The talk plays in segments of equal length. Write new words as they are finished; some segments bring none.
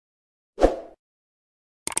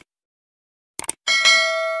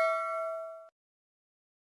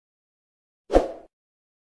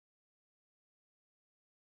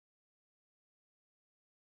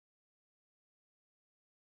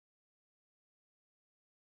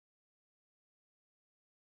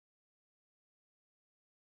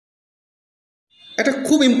একটা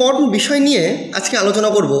খুব ইম্পর্টেন্ট বিষয় নিয়ে আজকে আলোচনা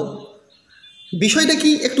করব। বিষয়টা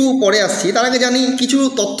কি একটু পরে আসছি, তার আগে জানি কিছু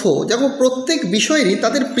তথ্য। দেখো, প্রত্যেক বিষয়েরই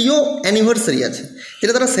তাদের প্রিয় অ্যানিভার্সারি আছে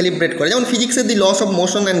যেটা তারা সেলিব্রেট করে। যেমন ফিজিক্সের দি loss of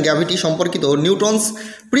motion and gravity সম্পর্কিত নিউটনস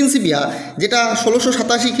প্রিন্সিপিয়া, যেটা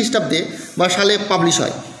 1687 খ্রিস্টাব্দে বা সালে পাবলিশ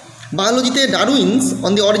হয়। বায়োলজিতে Darwin's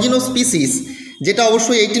on the origin of species, যেটা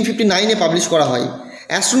অবশ্যই 1859-এ পাবলিশ করা হয়।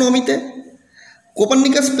 অ্যাস্ট্রোনমিতে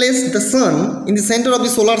Copernicus place the sun in the centre of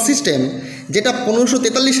the solar system, যেটা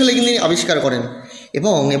 1543 সালে তিনি আবিষ্কার করেন।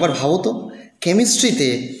 এবং এবার ভাবো তো, কেমিস্ট্রিতে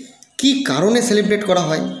কি কারণে সেলিব্রেট করা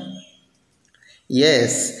হয়?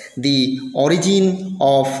 Yes, the origin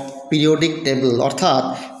of periodic table, অর্থাৎ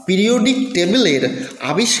পিরিয়ডিক টেবিলের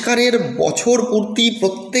আবিষ্কারের বছর পূর্তি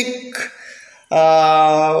প্রত্যেক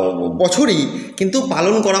বছরই কিন্তু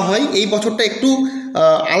পালন করা হয়। এই বছরটা একটু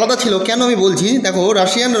আলাদা ছিল, কেন আমি বলছি। দেখো,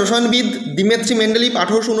 রাশিয়ান রসায়নবিদ দিমিত্রি মেন্ডেলিভ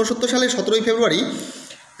 1869 সালে 17 ফেব্রুয়ারি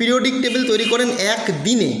পিরিয়ডিক টেবিল তৈরি করেন এক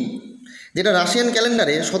দিনে, যেটা রাশিয়ান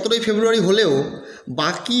ক্যালেন্ডারে 17 ফেব্রুয়ারি হলেও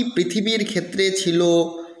বাকি পৃথিবীর ক্ষেত্রে ছিল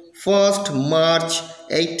 1 মার্চ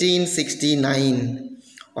 1869।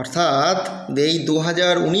 অর্থাৎ এই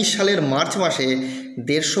 2019 সালের মার্চ মাসে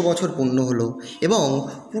 150 বছর পূর্ণ হলো। এবং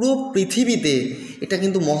পুরো পৃথিবীতে এটা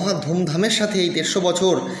কিন্তু মহা ধুমধামের সাথে এই 150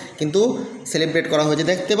 বছর কিন্তু সেলিব্রেট করা হয়েছে।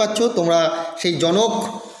 দেখতে পাচ্ছ তোমরা সেই জনক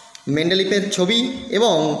মেন্ডেলিভের ছবি,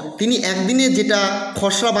 এবং তিনি একদিনে যেটা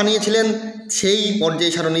খসড়া বানিয়েছিলেন সেই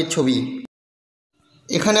পর্যায় সারণীর ছবি।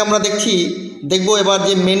 এখানে আমরা দেখব এবার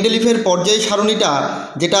যে মেন্ডেলিভের পর্যায় সারণীটা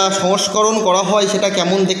যেটা সংস্করণ করা হয় সেটা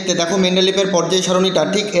কেমন দেখতে। দেখো, মেন্ডেলিভের পর্যায় সারণীটা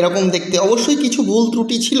ঠিক এরকম দেখতে। অবশ্যই কিছু ভুল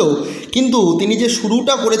ত্রুটি ছিল, কিন্তু তিনি যে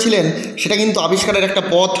শুরুটা করেছিলেন সেটা কিন্তু আবিষ্কারের একটা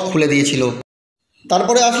পথ খুলে দিয়েছিল।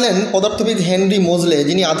 তারপরে আসলেন পদার্থবিদ হেনরি মোজলে,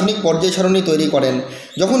 যিনি আধুনিক পর্যায় সারণী তৈরি করেন।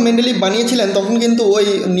 যখন মেন্ডেলিভ বানিয়েছিলেন তখন কিন্তু ওই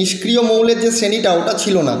নিষ্ক্রিয় মৌলের যে শ্রেণীটা ওটা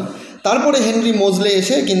ছিল না। তারপরে হেনরি মোজলে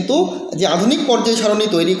এসে কিন্তু যে আধুনিক পর্যায় সারণী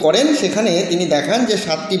তৈরি করেন, সেখানে তিনি দেখান যে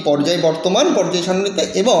 7টি পর্যায় বর্তমান পর্যায় সারণীতে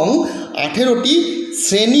এবং 18টি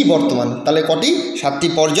শ্রেণী বর্তমান। তাহলে কটি? 7টি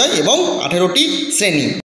পর্যায় এবং 18টি শ্রেণী।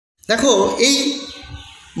 দেখো, এই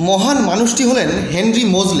মহান মানুষটি হলেন হেনরি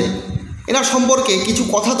মোজলে। এনার সম্পর্কে কিছু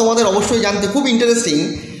কথা তোমাদের অবশ্যই জানতে খুব ইন্টারেস্টিং।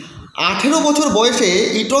 18 বছর বয়সে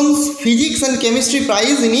ইটনস ফিজিক্স অ্যান্ড কেমিস্ট্রি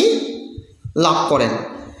প্রাইজ ইনি লাভ করেন।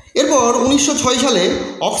 এরপর 1906 সালে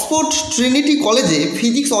অক্সফোর্ড ট্রিনিটি কলেজে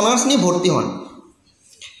ফিজিক্স অনার্স নিয়ে ভর্তি হন।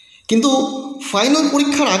 কিন্তু ফাইনাল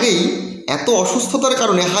পরীক্ষার আগেই এত অসুস্থতার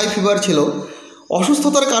কারণে, হাই ফিভার ছিল,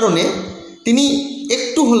 অসুস্থতার কারণে তিনি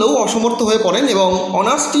একটু হলেও অসমর্থ হয়ে পড়েন এবং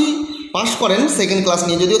অনার্সটি পাশ করেন সেকেন্ড ক্লাস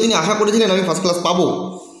নিয়ে, যদিও তিনি আশা করেছিলেন আমি ফার্স্ট ক্লাস পাবো।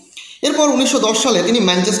 এরপর 1910 সালে তিনি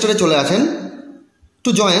ম্যানচেস্টারে চলে আসেন to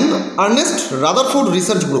join Ernst Rutherford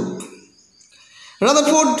research group.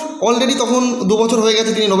 Rutherford already তখন 2 বছর হয়ে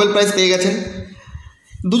গেছে, তিনি নোবেল প্রাইজ পেয়ে গেছেন।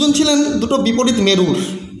 দুজন ছিলেন দুটো বিপরীত মেরুর।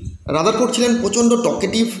 রাদারফোর্ড ছিলেন প্রচণ্ড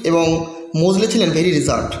টকেটিভ এবং মোজলে ছিলেন ভেরি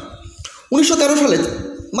রিজার্ভ। 1913 সালে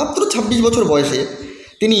মাত্র 26 বছর বয়সে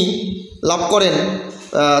তিনি লাভ করেন,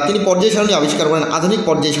 তিনি পর্যায় সারণী আবিষ্কার করেন, আধুনিক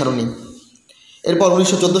পর্যায় সারণী। এরপর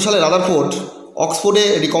 1914 সালে রাদারফোর্ড অক্সফোর্ডে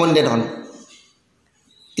রিকমেন্ডেড হন।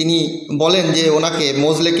 তিনি বলেন যে ওনাকে,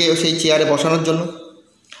 মোজলেকে সেই চেয়ারে বসানোর জন্য।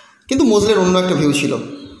 কিন্তু মোজলের অন্য একটা ভিউ ছিল।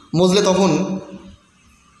 মোজলে তখন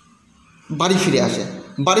বাড়ি ফিরে আসে।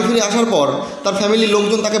 বাড়ি ফিরে আসার পর তার ফ্যামিলির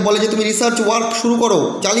লোকজন তাকে বলে যে তুমি রিসার্চ ওয়ার্ক শুরু করো,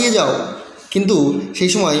 চালিয়ে যাও। কিন্তু সেই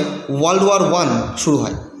সময় ওয়ার্ল্ড ওয়ার 1 শুরু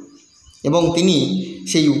হয় এবং তিনি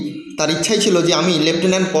তার ইচ্ছাই ছিল যে আমি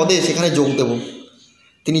লেফটেন্যান্ট পদে সেখানে যোগ দেব।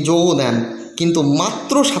 তিনি যোগও দেন, কিন্তু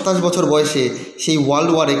মাত্র 27 বছর বয়সে সেই ওয়ার্ল্ড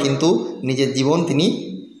ওয়ারে কিন্তু নিজের জীবন তিনি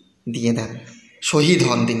দিয়ে দেন, শহীদ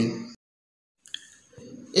হন তিনি।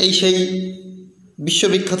 এই সেই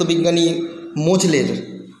বিশ্ববিখ্যাত বিজ্ঞানী মোজলের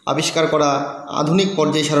আবিষ্কার করা আধুনিক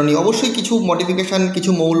পর্যায় সারণী। অবশ্যই কিছু মডিফিকেশান,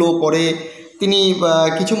 কিছু মৌল পরে তিনি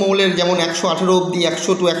কিছু মৌলের, যেমন 118 অবধি,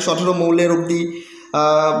 100 to 118 মৌলের অবধি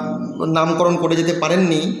নামকরণ করে যেতে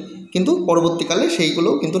পারেননি, কিন্তু পরবর্তীকালে সেইগুলো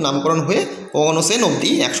কিন্তু নামকরণ হয়ে ওগনসেন অবধি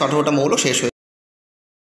 118টা মৌল শেষ হয়ে।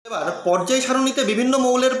 এবার পর্যায় সারণীতে বিভিন্ন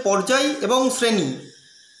মৌলের পর্যায় এবং শ্রেণী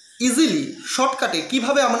ইজিলি শর্টকাটে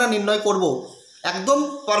কিভাবে আমরা নির্ণয় করব একদম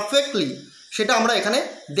পারফেক্টলি, সেটা আমরা এখানে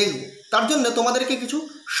দেখব। তার জন্য তোমাদেরকে কিছু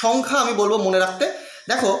সংখ্যা আমি বলবো মনে রাখতে।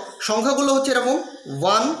 দেখো, সংখ্যাগুলো হচ্ছে এরকম: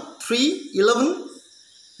 1, 3, 11,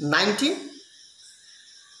 19,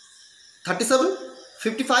 37,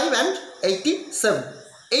 55 অ্যান্ড 87।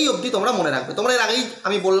 এই অবধি তোমরা মনে রাখবে। তোমরা এর আগেই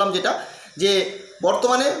আমি বললাম যেটা, যে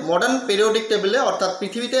বর্তমানে মডার্ন পেরিওডিক টেবিলে, অর্থাৎ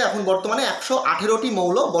পৃথিবীতে এখন বর্তমানে 118টি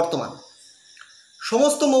মৌল বর্তমান।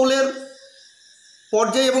 সমস্ত মৌলের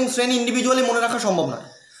পর্যায় এবং শ্রেণী ইন্ডিভিজুয়ালি মনে রাখা সম্ভব নয়,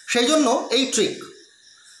 সেই জন্য এই ট্রিক।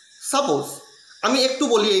 সাপোজ আমি একটু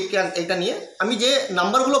বলি এইটা নিয়ে। আমি যে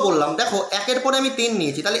নাম্বারগুলো বললাম, দেখো 1-এর পরে আমি 3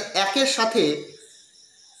 নিয়েছি, তাহলে 1-এর সাথে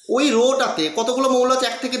ওই রোটাতে কতগুলো মৌল আছে?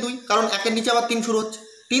 1 থেকে 2, কারণ 1-এর নিচে আবার 3 শুরু হচ্ছে।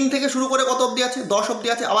 3 থেকে শুরু করে কত অবধি আছে? 10 অবধি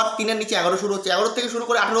আছে। আবার 3-এর নিচে 11 শুরু হচ্ছে, 11 থেকে শুরু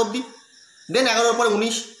করে 18 অবধি, দেন 11-এর পরে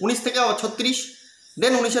 19, 19 থেকে আবার 36,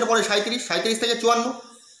 দেন 19-এর পরে 37, 37 থেকে 54,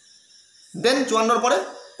 দেন 54-এর পরে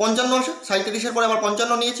 55 আসে, 37-এর পরে আবার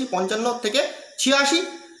 55 নিয়েছি, 55 থেকে 86,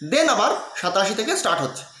 দেন আবার 87 থেকে স্টার্ট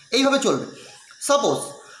হচ্ছে। এইভাবে চলবে। সাপোজ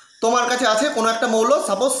তোমার কাছে আছে কোনো একটা মৌল,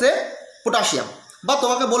 সাপোজ সে পটাশিয়াম, বা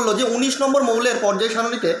তোমাকে বললো যে 19 নম্বর মৌলের পর্যায়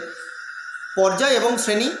সারণীতে পর্যায় এবং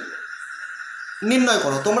শ্রেণী নির্ণয়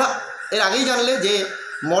করো। তোমরা এর আগেই জানলে যে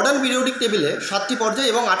মডার্ন পিরিয়ডিক টেবিলে 7টি পর্যায়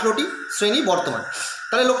এবং 18টি শ্রেণী বর্তমান।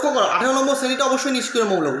 তাহলে লক্ষ্য করো 18 নম্বর শ্রেণীটা অবশ্যই নিষ্ক্রিয়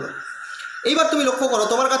মৌলগুলো। এইবার তুমি লক্ষ্য করো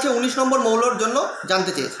তোমার কাছে 19 নম্বর মৌলর জন্য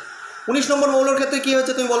জানতে চেয়েছে। 19 নম্বর মৌলর ক্ষেত্রে কী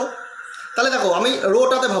হয়েছে তুমি বলো? তাহলে দেখো আমি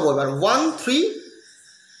রোটাতে ভাবো এবার 1, 3,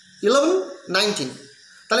 11, 19,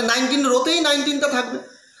 তাহলে 19 রোতেই 19টা থাকবে।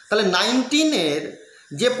 তাহলে 19-এর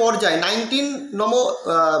যে পর্যায়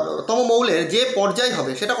 19তম মৌলের যে পর্যায়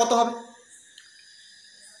হবে সেটা কত হবে?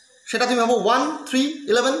 সেটা তুমি ভাবো 1, 3,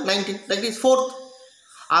 11, 19, দ্যাট ইজ 4th।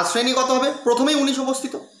 আর শ্রেণী কত হবে? প্রথমেই 19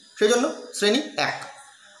 উপস্থিত, সেই জন্য শ্রেণী 1।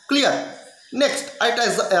 ক্লিয়ার? নেক্সট আরেকটা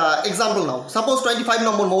এক্সাম্পল নাও। সাপোজ 25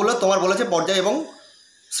 নম্বর মৌল তোমার বলেছে পর্যায় এবং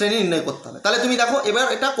শ্রেণী নির্ণয় করতে হবে। তাহলে তুমি দেখো এবার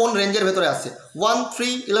এটা কোন রেঞ্জের ভেতরে আসছে? 1,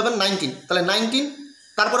 3, 11, 19, তাহলে 19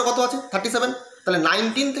 তারপরে কত আছে? 37, তাহলে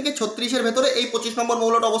 19 থেকে 36-এর ভেতরে এই 25 নম্বর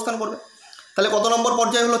মৌলটা অবস্থান করবে। তাহলে কত নম্বর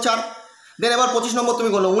পর্যায় হলো? 4। দেন এবার 25 নম্বর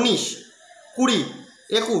তুমি বলো 19, 20,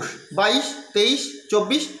 21, 22, 23,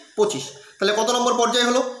 24, 25, তাহলে কত নম্বর পর্যায়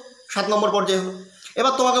হলো? 7 নম্বর পর্যায় হলো।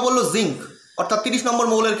 এবার তোমাকে বললো জিঙ্ক, অর্থাৎ 30 নম্বর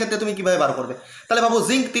মৌলের ক্ষেত্রে তুমি কীভাবে বার করবে? তাহলে ভাবো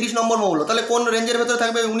জিঙ্ক 30 নম্বর মৌল, তাহলে কোন রেঞ্জের ভেতরে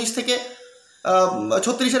থাকবে? 19 থেকে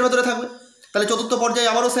 36-এর ভেতরে থাকবে। তাহলে চতুর্থ পর্যায়ে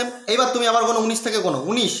আবারও সেম। এইবার তুমি আবার কোনো 19 থেকে কোনো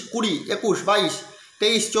 19, 20, 21, 22,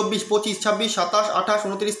 23, 24, 25, 26, 27, 28,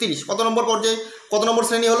 29, 30, কত নম্বর পর্যায়ে কত নম্বর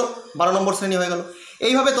শ্রেণী হলো? 12 নম্বর শ্রেণী হয়ে গেল।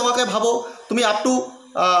 এইভাবে তোমাকে ভাবো তুমি আপ টু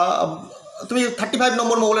তুমি 35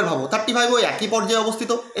 নম্বর মৌলের ভাবো, 35 ওই একই পর্যায়ে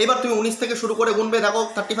অবস্থিত। এইবার তুমি 19 থেকে শুরু করে গুনবে, দেখো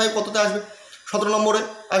 35 কততে আসবে? 17 নম্বরে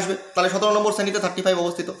আসবে। তাহলে 17 নম্বর শ্রেণীতে 35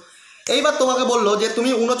 অবস্থিত। এইবার তোমাকে বললো যে তুমি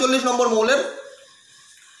 39 নম্বর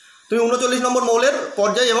মৌলের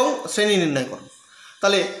পর্যায় এবং শ্রেণী নির্ণয় করো।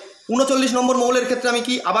 তাহলে 39 নম্বর মৌলের ক্ষেত্রে আমি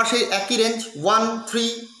কি আবার সেই একই রেঞ্জ 1,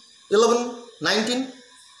 3, 11, 19,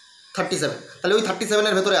 37, তাহলে ওই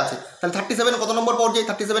 37-এর ভেতরে আছে। তাহলে 37 কত নম্বর পর্যায়ে?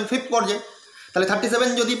 37 5th পর্যায়ে। তাহলে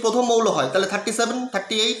 37 যদি প্রথম মৌল হয় তাহলে 37,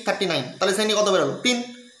 38, 39, তাহলে শ্রেণী কত বেরোলো? 3,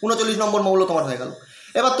 39 নম্বর মৌল তোমার হয়ে গেল।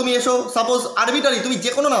 এবার তুমি এসো সাপোজ আরবিটারি তুমি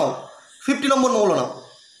যে কোনো নাও, 50 নম্বর মৌল নাও।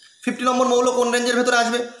 50 নম্বর মৌল কোন রেঞ্জের ভেতরে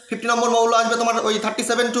আসবে? 50 নম্বর মৌল আসবে তোমার ওই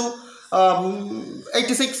 37 to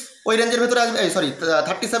 86 ওই রেঞ্জের ভেতরে আসবে।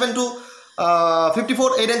 37 to 54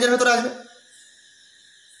 এই রেঞ্জের ভেতরে আসবে।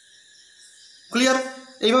 ক্লিয়ার?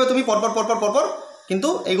 এইভাবে তুমি পরপর কিন্তু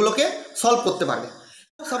এইগুলোকে সলভ করতে পারবে।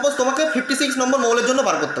 সাপোজ তোমাকে 56 নম্বর মৌলের জন্য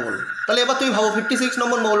বার করতে বলবে, তাহলে এবার তুমি ভাবো 56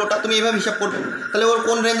 নম্বর মৌলটা তুমি এইভাবে হিসাব করবে। তাহলে ওর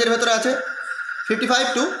কোন রেঞ্জের ভেতরে আছে? 55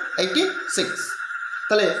 to 86,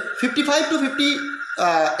 তাহলে 55 to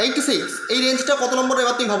 86 এই রেঞ্জটা কত নম্বর?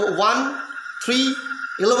 এবার তুমি ভাবো 1, 3,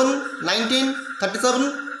 11, 19, 37,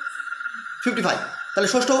 55, তাহলে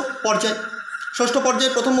ষষ্ঠ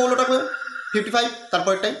পর্যায়ে প্রথম মৌলটাকে 55,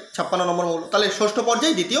 তারপরটাই 56 নম্বর মৌল। তাহলে ষষ্ঠ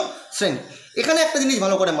পর্যায়ে দ্বিতীয় শ্রেণী। এখানে একটা জিনিস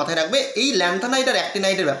ভালো করে মাথায় রাখবে, এই ল্যান্থানাইড আর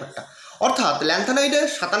অ্যাক্টিনাইডের ব্যাপারটা। অর্থাৎ ল্যান্থানাইডের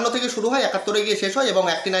 57 থেকে শুরু হয়, 71-এ গিয়ে শেষ হয়, এবং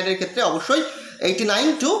অ্যাক্টিনাইডের ক্ষেত্রে অবশ্যই 89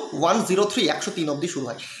 to 103, 103 অবধি শুরু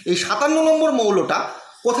হয়। এই 57 নম্বর মৌলটা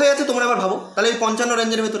কোথায় আছে তোমরা এবার ভাবো। তাহলে এই 55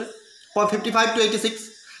 রেঞ্জের ভেতরে 55 to 86,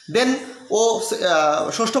 দেন ও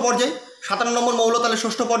ষষ্ঠ পর্যায়ে 57 নম্বর মৌল, তাহলে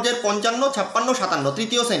ষষ্ঠ পর্যায়ের 55, 56, 57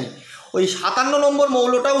 তৃতীয় শ্রেণী। ওই 57 নম্বর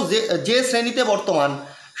মৌলটাও যে শ্রেণীতে বর্তমান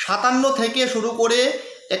 57 থেকে শুরু করে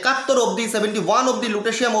 71 অবধি 71 অবধি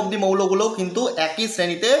লুটেশিয়াম অবধি মৌলগুলোও কিন্তু একই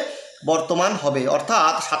শ্রেণীতে বর্তমান হবে।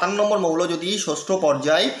 অর্থাৎ 57 নম্বর মৌল যদি ষষ্ঠ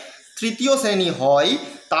পর্যায় তৃতীয় শ্রেণী হয়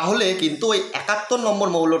তাহলে কিন্তু ওই 71 নম্বর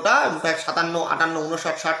মৌলটা 57, 58, 59,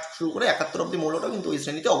 60 শুরু করে 71 অবধি মৌলটা কিন্তু ওই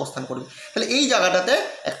শ্রেণীতে অবস্থান করবে। তাহলে এই জায়গাটাতে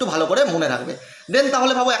একটু ভালো করে মনে রাখবে। দেন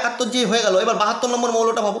তাহলে ভাবো 71 যে হয়ে গেল, এবার 72 নম্বর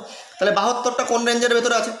মৌলটা ভাবো। তাহলে 72টা কোন রেঞ্জের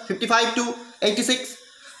ভেতরে আছে? 55 to 86,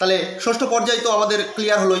 তাহলে ষষ্ঠ পর্যায় তো আমাদের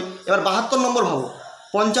ক্লিয়ার হলোই। এবার 72 নম্বর ভাবো,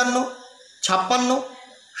 55, 56,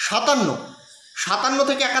 57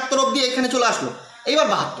 থেকে 71 অবধি এখানে চলে আসলো। এইবার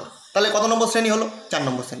 72, তাহলে কত নম্বর শ্রেণী হলো? 4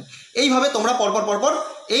 নম্বর শ্রেণী। এইভাবে তোমরা পরপর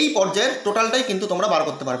এই পর্যায়ের টোটালটাই কিন্তু তোমরা বার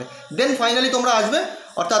করতে পারবে। দেন ফাইনালি তোমরা আসবে,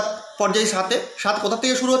 অর্থাৎ পর্যায় 7 কোথা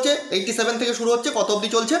থেকে শুরু হচ্ছে? 87 থেকে শুরু হচ্ছে, কত অবধি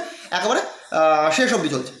চলছে? একেবারে শেষ অবধি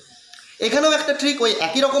চলছে। এখানেও একটা ট্রিক, ওই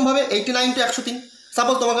একই রকমভাবে 89 to 103।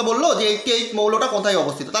 সাপোজ তোমাকে বললো যে 88 মৌলটা কোথায়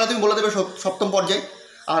অবস্থিত, তাহলে তুমি বলে দেবে সপ্তম পর্যায়ে,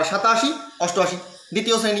 আর 87, 88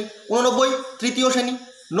 দ্বিতীয় শ্রেণী, 89 তৃতীয় শ্রেণী,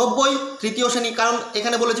 90 তৃতীয় শ্রেণী, কারণ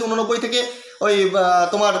এখানে বলেছি 89 থেকে ওই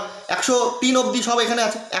তোমার 103 অবধি সব এখানে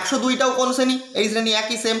আছে। 102টাও কোন শ্রেণী? এই শ্রেণী,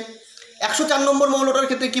 একই সেম। 104 নম্বর মৌলটার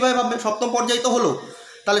ক্ষেত্রে কীভাবে ভাববে? সপ্তম পর্যায় তো হলো,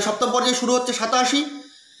 তাহলে সপ্তম পর্যায়ে শুরু হচ্ছে 87,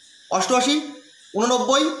 88,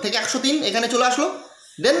 89 থেকে 103 এখানে চলে আসলো,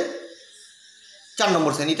 দেন 4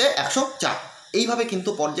 নম্বর শ্রেণীতে 104। এইভাবে কিন্তু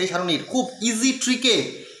পর্যায় সারণীর খুব ইজি ট্রিকে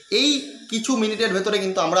এই কিছু মিনিটের ভেতরে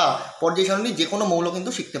কিন্তু আমরা পর্যায় সারণীর যে কোনো মৌল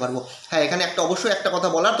কিন্তু শিখতে পারবো। হ্যাঁ, এখানে অবশ্যই একটা কথা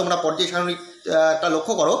বলার, তোমরা পর্যায় সারণীটা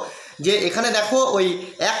লক্ষ্য করো যে এখানে দেখো ওই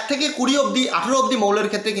 1 থেকে 20 অবধি 18 অবধি মৌলের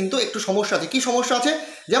ক্ষেত্রে কিন্তু একটু সমস্যা আছে। কি সমস্যা আছে?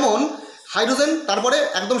 যেমন হাইড্রোজেন, তারপরে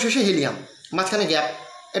একদম শেষে হিলিয়াম, মাঝখানে গ্যাপ,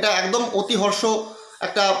 এটা একদম অতি হর্ষ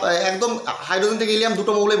একটা, একদম হাইড্রোজেন থেকে হিলিয়াম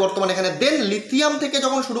দুটো মৌলই বর্তমানে এখানে। দেন লিথিয়াম থেকে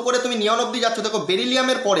যখন শুরু করে তুমি নিয়ন অবধি যাচ্ছ, দেখো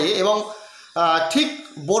বেরিলিয়ামের পরে এবং ঠিক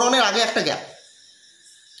বোরনের আগে একটা গ্যাপ,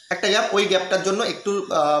 ওই গ্যাপটার জন্য একটু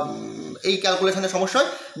এই ক্যালকুলেশনের সমস্যা হয়।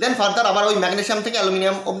 দেন ফার্দার আবার ওই ম্যাগনেসিয়াম থেকে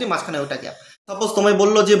অ্যালুমিনিয়াম অবধি মাঝখানে ওইটা গ্যাপ। সাপোজ তোমায়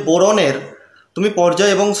বললো যে বোরনের তুমি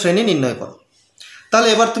পর্যায় এবং শ্রেণী নির্ণয় করো, তাহলে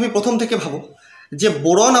এবার তুমি প্রথম থেকে ভাবো যে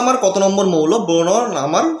বোরন আমার কত নম্বর মৌল? বোরন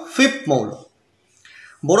আমার 5th মৌল।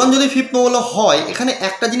 বোরন যদি 5th মৌল হয়, এখানে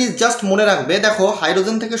একটা জিনিস জাস্ট মনে রাখবে, দেখো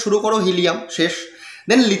হাইড্রোজেন থেকে শুরু করো হিলিয়াম শেষ,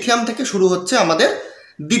 দেন লিথিয়াম থেকে শুরু হচ্ছে আমাদের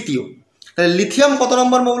দ্বিতীয়। তাহলে লিথিয়াম কত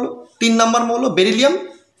নম্বর মৌল? 3 নম্বর মৌল। বেরিলিয়াম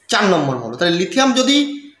 4 নম্বর মৌল। তাহলে লিথিয়াম যদি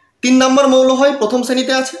 3 নম্বর মৌল হয়, প্রথম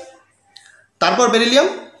শ্রেণীতে আছে, তারপর বেরিলিয়াম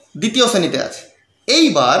দ্বিতীয় শ্রেণীতে আছে।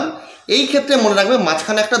 এইবার এই ক্ষেত্রে মনে রাখবে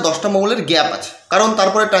মাঝখানে একটা 10টা মৌলের গ্যাপ আছে, কারণ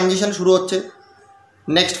তারপরে ট্রানজিশন শুরু হচ্ছে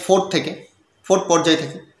নেক্সট 4th পর্যায়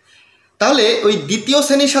থেকে। তাহলে ওই দ্বিতীয়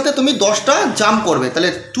শ্রেণীর সাথে তুমি 10টা জাম্প করবে, তাহলে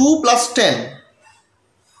 2 + 10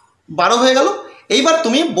 12 হয়ে গেল। এইবার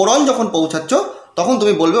তুমি বোরন যখন পৌঁছাচ্ছ তখন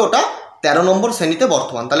তুমি বলবে ওটা 13 নম্বর শ্রেণীতে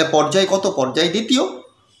বর্তমান। তাহলে পর্যায় কত? পর্যায় দ্বিতীয়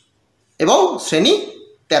এবং শ্রেণী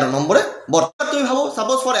 13 নম্বরে বর্তমান। তুমি ভাবো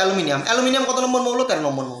সাপোজ ফর অ্যালুমিনিয়াম কত নম্বর মৌল? 13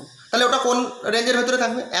 নম্বর মৌল। তাহলে ওটা কোন রেঞ্জের ভেতরে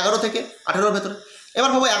থাকবে? 11 থেকে 18-র ভেতরে। এবার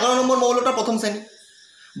ভাবো 11 নম্বর মৌলটা প্রথম শ্রেণী,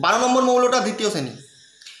 12 নম্বর মৌলটা দ্বিতীয় শ্রেণী।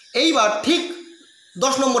 এইবার ঠিক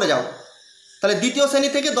 10 নম্বরে যাও, তাহলে দ্বিতীয় শ্রেণী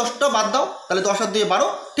থেকে 10টা বাদ দাও, তাহলে 10 আর 2 12,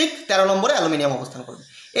 ঠিক 13 নম্বরে অ্যালুমিনিয়াম অবস্থান করবে।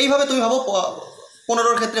 এইভাবে তুমি ভাবো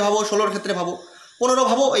 15-র ক্ষেত্রে ভাবো, 16-র ক্ষেত্রে ভাবো। 15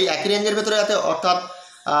 ভাবো এই একই রেঞ্জের ভেতরে আছে, অর্থাৎ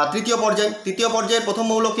তৃতীয় পর্যায়ের প্রথম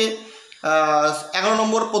মৌলকে 11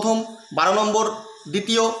 নম্বর প্রথম, 12 নম্বর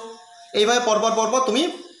দ্বিতীয়, এইভাবে পরপর তুমি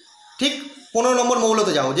ঠিক 15 নম্বর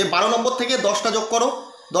মৌলতে যাও, যে 12 নম্বর থেকে 10টা যোগ করো,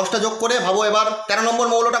 10টা যোগ করে ভাবো এবার 13 নম্বর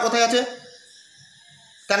মৌলটা কোথায় আছে?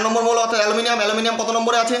 13 নম্বর মৌল অর্থাৎ অ্যালুমিনিয়াম কত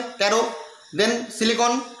নম্বরে আছে? 13, দেন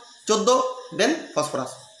সিলিকন 14, দেন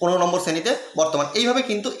ফসফরাস 15 নম্বর শ্রেণীতে বর্তমান। এইভাবে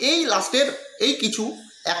কিন্তু এই লাস্টের এই কিছু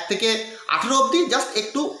 1 থেকে 18 অবধি জাস্ট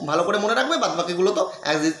একটু ভালো করে মনে রাখবে, বাদ বাকিগুলো তো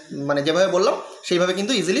মানে যেভাবে বললাম সেইভাবে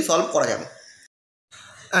কিন্তু ইজিলি সলভ করা যাবে।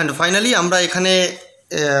 অ্যান্ড ফাইনালি আমরা এখানে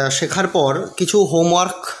শেখার পর কিছু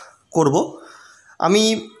হোমওয়ার্ক করব। আমি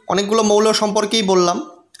অনেকগুলো মৌল সম্পর্কেই বললাম,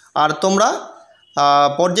 আর তোমরা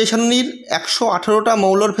পর্যায় সারণীর 118টা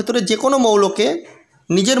মৌলর ভেতরে যে কোনো মৌলকে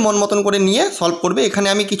নিজের মন মতন করে নিয়ে সলভ করবে। এখানে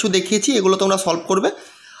আমি কিছু দেখিয়েছি, এগুলো তোমরা সলভ করবে,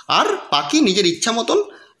 আর বাকি নিজের ইচ্ছা মতন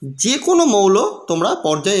যে কোনো মৌল তোমরা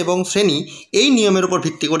পর্যায় এবং শ্রেণী এই নিয়মের উপর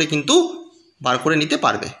ভিত্তি করে কিন্তু বার করে নিতে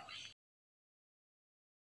পারবে।